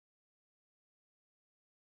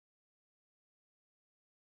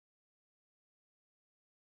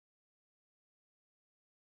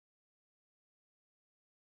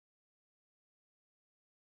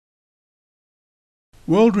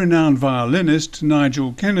World-renowned violinist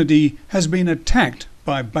Nigel Kennedy has been attacked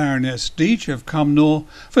by Baroness of Cumnor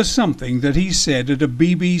for something that he said at a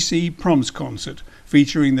BBC proms concert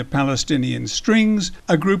featuring the Palestinian Strings,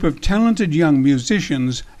 a group of talented young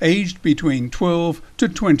musicians aged between 12 to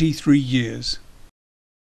 23 years.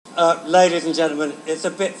 Ladies and gentlemen, it's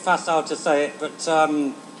a bit facile to say it, but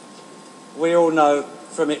we all know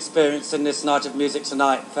from experience in this night of music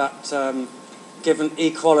tonight that given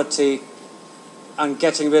equality and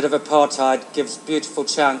getting rid of apartheid gives beautiful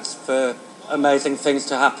chance for amazing things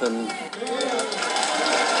to happen.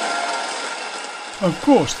 Of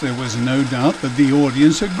course, there was no doubt that the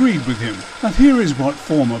audience agreed with him, but here is what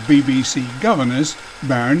former BBC governess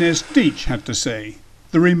Baroness had to say.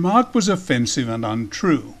 The remark was offensive and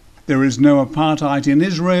untrue. There is no apartheid in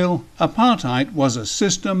Israel. Apartheid was a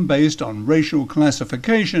system based on racial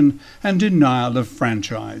classification and denial of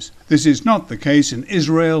franchise. This is not the case in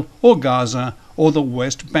Israel or Gaza or the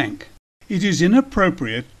West Bank. It is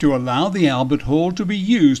inappropriate to allow the Albert Hall to be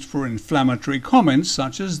used for inflammatory comments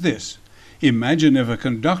such as this. Imagine if a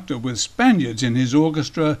conductor with Spaniards in his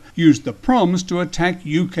orchestra used the proms to attack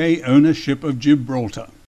UK ownership of Gibraltar,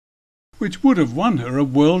 which would have won her a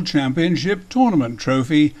World Championship tournament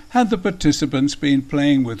trophy had the participants been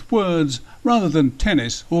playing with words rather than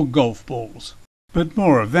tennis or golf balls. But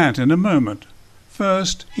more of that in a moment.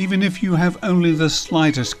 First, even if you have only the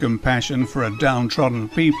slightest compassion for a downtrodden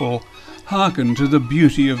people, hearken to the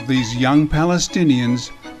beauty of these young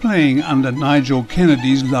Palestinians playing under Nigel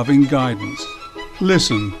Kennedy's loving guidance.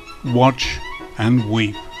 Listen, watch and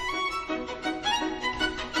weep.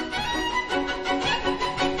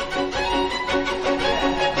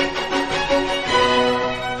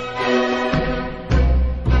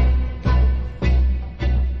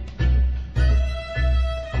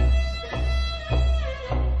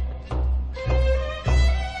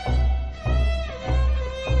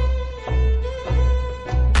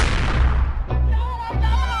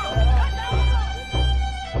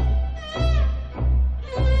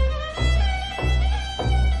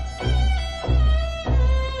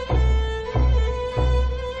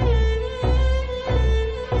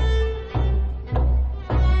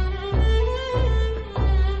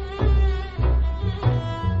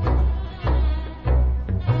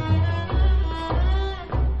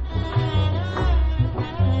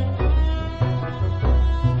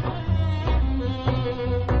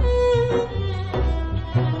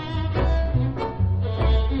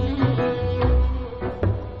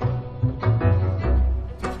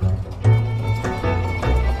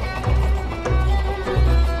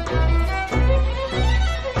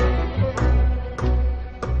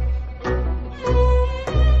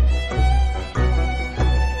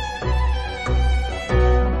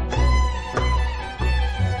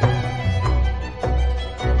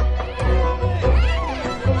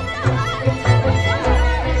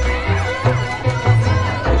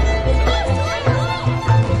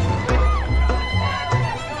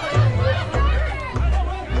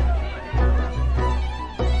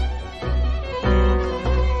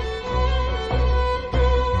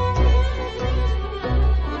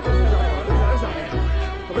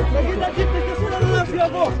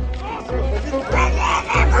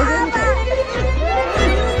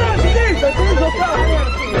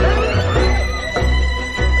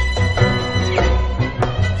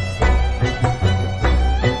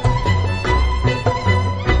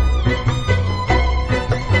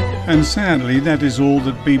 And sadly, that is all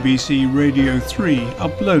that BBC Radio 3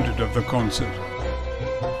 uploaded of the concert.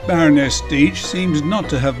 Baroness seems not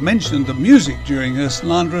to have mentioned the music during her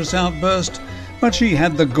slanderous outburst, but she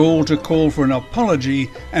had the gall to call for an apology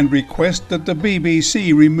and request that the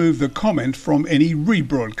BBC remove the comment from any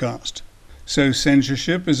rebroadcast. So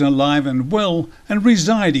censorship is alive and well and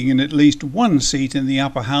residing in at least one seat in the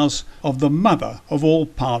upper house of the mother of all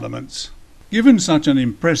parliaments. Given such an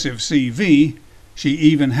impressive CV, she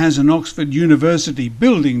even has an Oxford University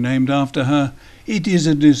building named after her. It is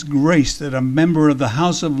a disgrace that a member of the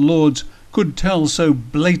House of Lords could tell so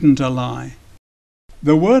blatant a lie.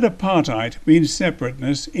 The word apartheid means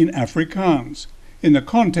separateness in Afrikaans. In the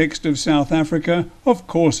context of South Africa, of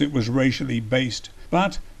course it was racially based,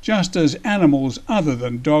 but just as animals other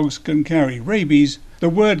than dogs can carry rabies, the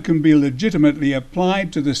word can be legitimately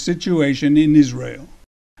applied to the situation in Israel.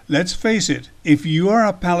 Let's face it, if you are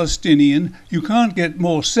a Palestinian, you can't get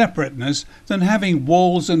more separateness than having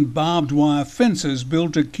walls and barbed wire fences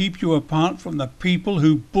built to keep you apart from the people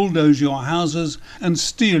who bulldoze your houses and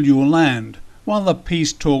steal your land, while the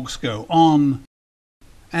peace talks go on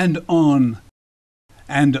and on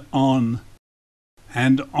and on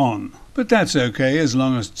and on. But that's okay as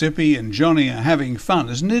long as Zippy and Johnny are having fun,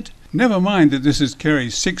 isn't it? Never mind that this is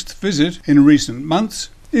Kerry's 6th visit in recent months.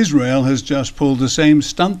 Israel has just pulled the same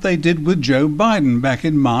stunt they did with Joe Biden back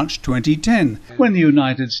in March 2010, when the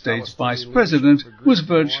United States Vice President was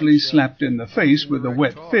virtually slapped in the face with a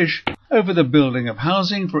wet fish over the building of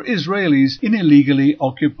housing for Israelis in illegally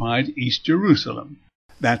occupied East Jerusalem.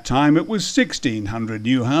 That time it was 1,600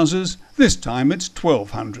 new houses, this time it's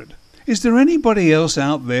 1,200. Is there anybody else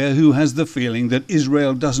out there who has the feeling that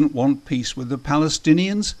Israel doesn't want peace with the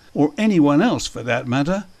Palestinians, or anyone else for that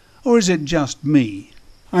matter? Or is it just me?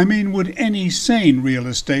 I mean, would any sane real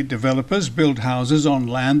estate developers build houses on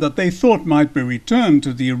land that they thought might be returned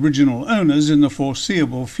to the original owners in the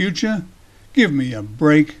foreseeable future? Give me a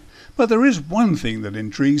break. But there is one thing that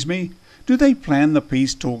intrigues me. Do they plan the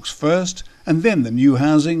peace talks first, and then the new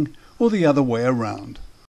housing, or the other way around?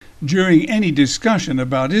 During any discussion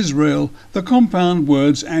about Israel, the compound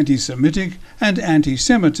words anti-Semitic and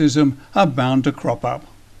anti-Semitism are bound to crop up.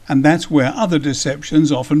 And that's where other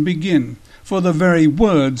deceptions often begin, for the very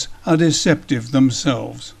words are deceptive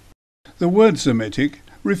themselves. The word Semitic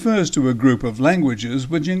refers to a group of languages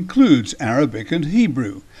which includes Arabic and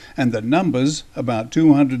Hebrew, and the numbers, about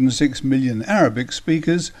 206 million Arabic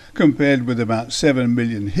speakers compared with about 7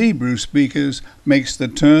 million Hebrew speakers, makes the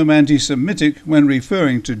term anti-Semitic when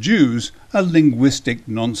referring to Jews a linguistic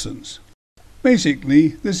nonsense. Basically,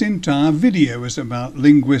 this entire video is about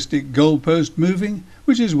linguistic goalpost moving,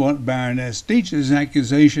 which is what Baroness Deitch's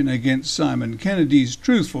accusation against Simon Kennedy's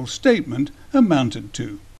truthful statement amounted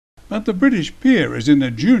to. But the British peer is in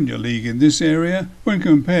a junior league in this area when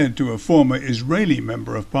compared to a former Israeli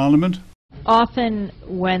member of Parliament. Often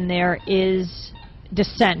when there is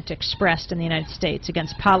dissent expressed in the United States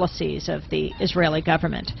against policies of the Israeli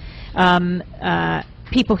government,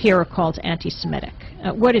 people here are called anti-Semitic.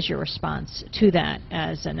 What is your response to that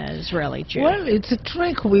as an Israeli Jew? Well, it's a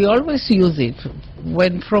trick. We always use it.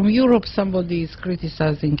 When from Europe somebody is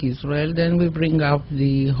criticizing Israel, then we bring up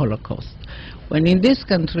the Holocaust. When in this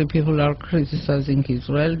country people are criticizing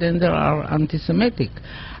Israel, then they are anti-Semitic.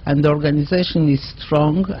 And the organization is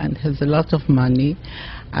strong and has a lot of money,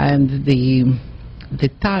 and the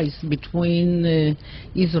ties between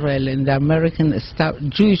Israel and the American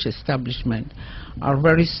Jewish establishment are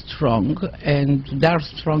very strong, and they are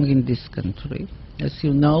strong in this country. As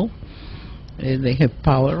you know, they have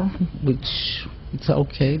power, which it's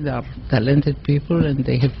okay. They are talented people, and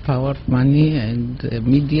they have power, money, and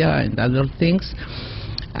media, and other things.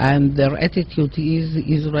 And their attitude is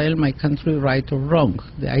Israel, my country, right or wrong,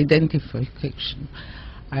 the identification.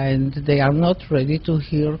 And they are not ready to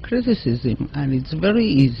hear criticism. And it's very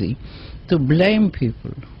easy to blame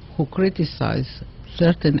people who criticize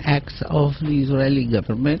certain acts of the Israeli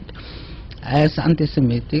government as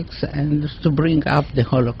anti-Semitics, and to bring up the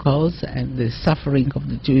Holocaust and the suffering of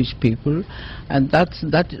the Jewish people, and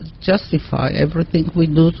that justify everything we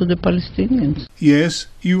do to the Palestinians. Yes,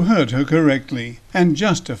 you heard her correctly, and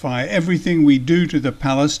justify everything we do to the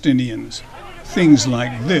Palestinians. Things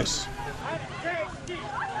like this.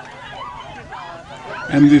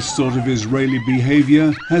 And this sort of Israeli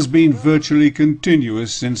behavior has been virtually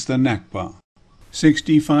continuous since the Nakba.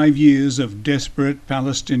 65 years of desperate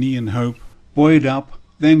Palestinian hope, buoyed up,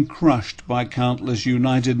 then crushed by countless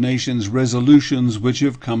United Nations resolutions which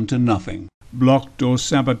have come to nothing, blocked or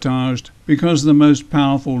sabotaged because the most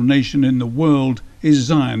powerful nation in the world is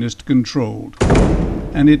Zionist-controlled.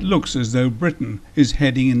 And it looks as though Britain is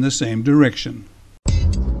heading in the same direction.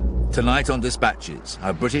 Tonight on Dispatches,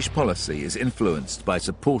 how British policy is influenced by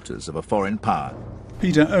supporters of a foreign power.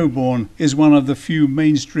 Peter Oborne is one of the few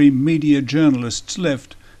mainstream media journalists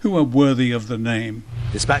left who are worthy of the name.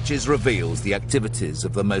 Dispatches reveals the activities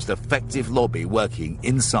of the most effective lobby working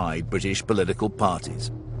inside British political parties.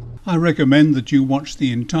 I recommend that you watch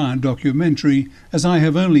the entire documentary, as I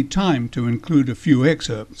have only time to include a few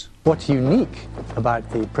excerpts. What's unique about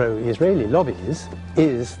the pro-Israeli lobbies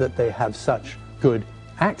is that they have such good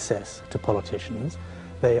access to politicians.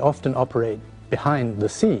 They often operate behind the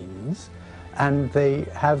scenes, and they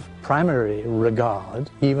have primary regard,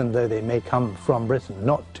 even though they may come from Britain,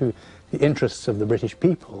 not to the interests of the British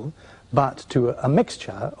people, but to a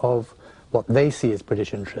mixture of what they see as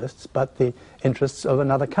British interests, but the interests of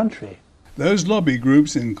another country. Those lobby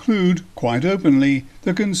groups include, quite openly,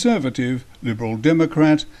 the Conservative, Liberal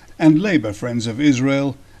Democrat and Labour Friends of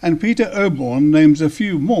Israel, and Peter Oborne names a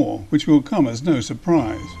few more, which will come as no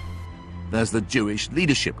surprise. There's the Jewish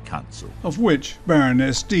Leadership Council, of which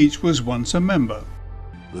Baroness Deitch was once a member,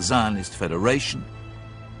 the Zionist Federation,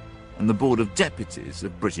 and the Board of Deputies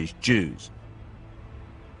of British Jews.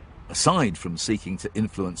 Aside from seeking to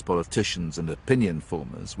influence politicians and opinion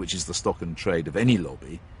formers, which is the stock and trade of any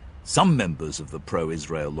lobby, some members of the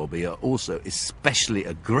pro-Israel lobby are also especially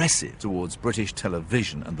aggressive towards British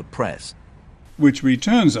television and the press. Which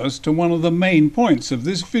returns us to one of the main points of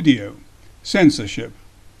this video: censorship.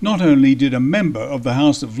 Not only did a member of the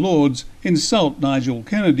House of Lords insult Nigel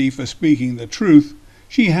Kennedy for speaking the truth,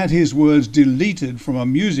 she had his words deleted from a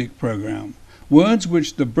music programme, words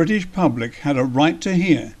which the British public had a right to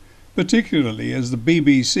hear, particularly as the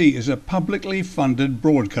BBC is a publicly funded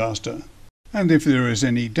broadcaster. And if there is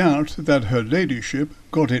any doubt that her ladyship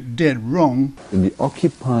got it dead wrong, in the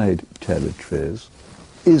occupied territories,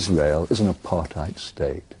 Israel is an apartheid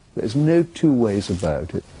state. There's no two ways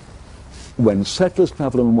about it. When settlers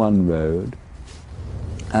travel on one road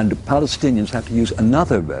and Palestinians have to use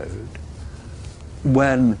another road,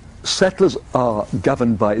 when settlers are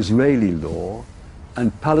governed by Israeli law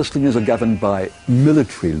and Palestinians are governed by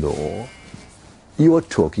military law, you are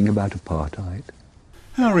talking about apartheid.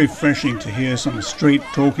 How refreshing to hear some straight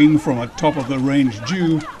talking from a top-of-the-range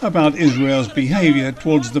Jew about Israel's behaviour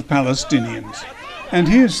towards the Palestinians. And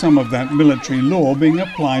here's some of that military law being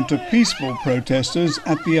applied to peaceful protesters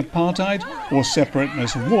at the apartheid or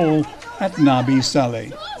separateness wall at Nabi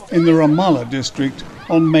Saleh in the Ramallah district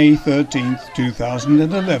on May 13,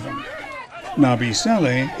 2011. Nabi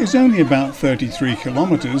Saleh is only about 33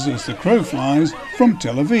 kilometres as the crow flies from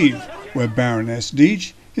Tel Aviv, where Baroness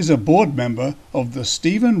Deitch is a board member of the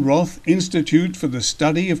Stephen Roth Institute for the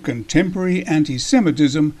Study of Contemporary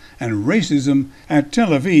Anti-Semitism and Racism at Tel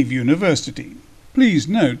Aviv University. Please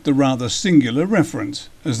note the rather singular reference,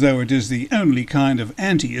 as though it is the only kind of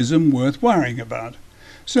anti-ism worth worrying about.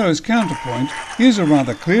 So as counterpoint, here's a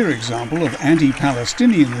rather clear example of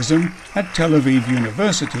anti-Palestinianism at Tel Aviv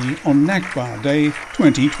University on Nakba Day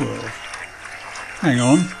 2012. Hang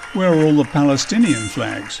on, where are all the Palestinian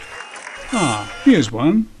flags? Ah, here's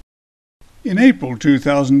one. In April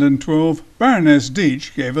 2012, Baroness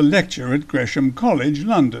Deitch gave a lecture at Gresham College,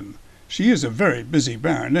 London. She is a very busy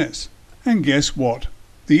baroness. And guess what?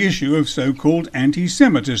 The issue of so-called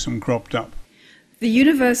anti-Semitism cropped up. The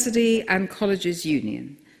University and Colleges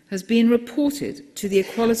Union has been reported to the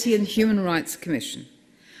Equality and Human Rights Commission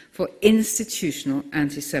for institutional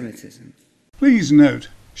anti-Semitism. Please note,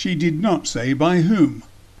 she did not say by whom.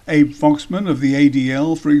 Abe Foxman of the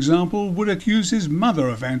ADL, for example, would accuse his mother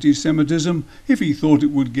of anti-Semitism if he thought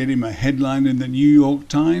it would get him a headline in the New York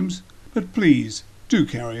Times. But please, do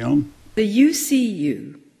carry on. The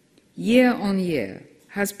UCU, year on year,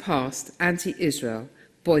 has passed anti-Israel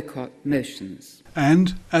boycott motions.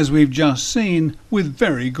 And, as we've just seen, with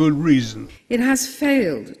very good reason. It has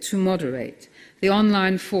failed to moderate the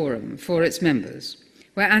online forum for its members,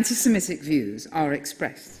 where anti-Semitic views are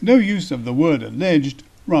expressed. No use of the word alleged,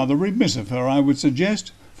 rather remiss of her, I would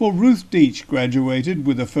suggest, for Ruth Deitch graduated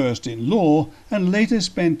with a first in law and later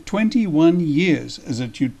spent 21 years as a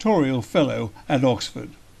tutorial fellow at Oxford.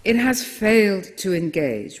 It has failed to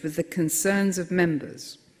engage with the concerns of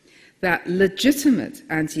members that legitimate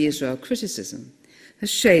anti-Israel criticism has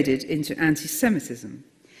shaded into anti-Semitism,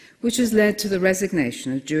 which has led to the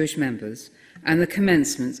resignation of Jewish members and the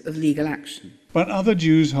commencement of legal action. But other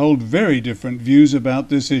Jews hold very different views about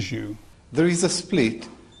this issue. There is a split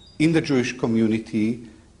in the Jewish community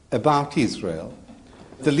about Israel.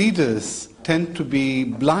 The leaders tend to be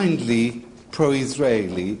blindly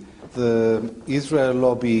pro-Israeli. The Israel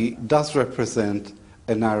lobby does represent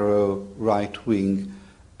a narrow right-wing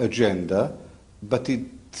agenda, but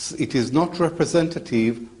it is not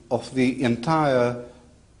representative of the entire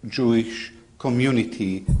Jewish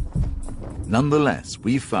community. Nonetheless,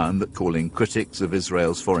 we found that calling critics of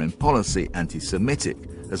Israel's foreign policy anti-Semitic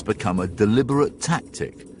has become a deliberate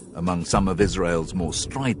tactic among some of Israel's more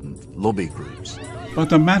strident lobby groups. But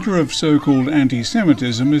the matter of so-called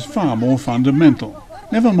anti-Semitism is far more fundamental.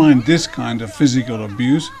 Never mind this kind of physical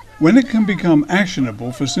abuse. When it can become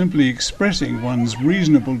actionable for simply expressing one's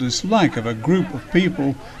reasonable dislike of a group of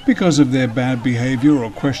people because of their bad behavior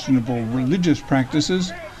or questionable religious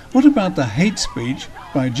practices, what about the hate speech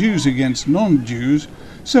by Jews against non-Jews,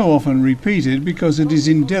 so often repeated because it is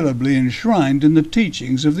indelibly enshrined in the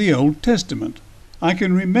teachings of the Old Testament? I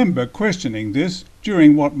can remember questioning this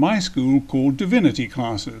during what my school called divinity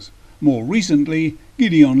classes. More recently,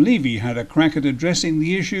 Gideon Levy had a crack at addressing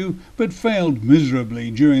the issue, but failed miserably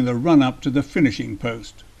during the run-up to the finishing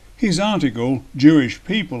post. His article, Jewish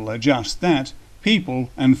People Are Just That, People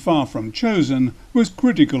and Far From Chosen, was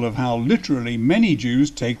critical of how literally many Jews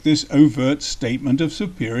take this overt statement of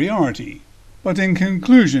superiority. But in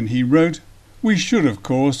conclusion he wrote, "We should of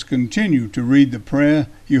course continue to read the prayer,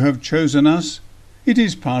 'You have chosen us.' It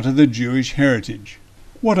is part of the Jewish heritage.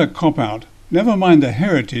 What a cop-out. Never mind the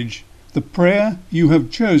heritage. The prayer, "You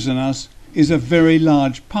have chosen us," is a very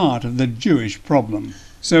large part of the Jewish problem.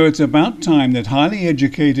 So it's about time that highly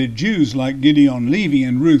educated Jews like Gideon Levy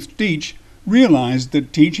and Ruth Deitch realized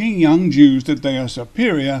that teaching young Jews that they are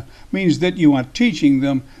superior means that you are teaching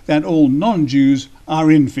them that all non-Jews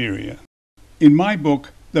are inferior. In my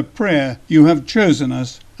book, the prayer, "You have chosen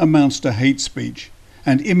us," amounts to hate speech,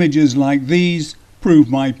 and images like these prove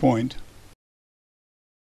my point.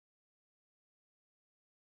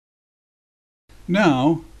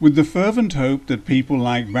 Now, with the fervent hope that people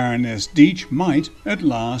like Baroness Deitch might, at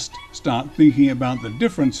last, start thinking about the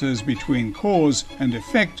differences between cause and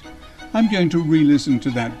effect, I'm going to re-listen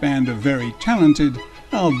to that band of very talented,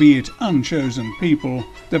 albeit unchosen people,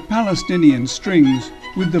 the Palestinian Strings,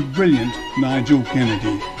 with the brilliant Nigel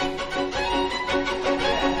Kennedy.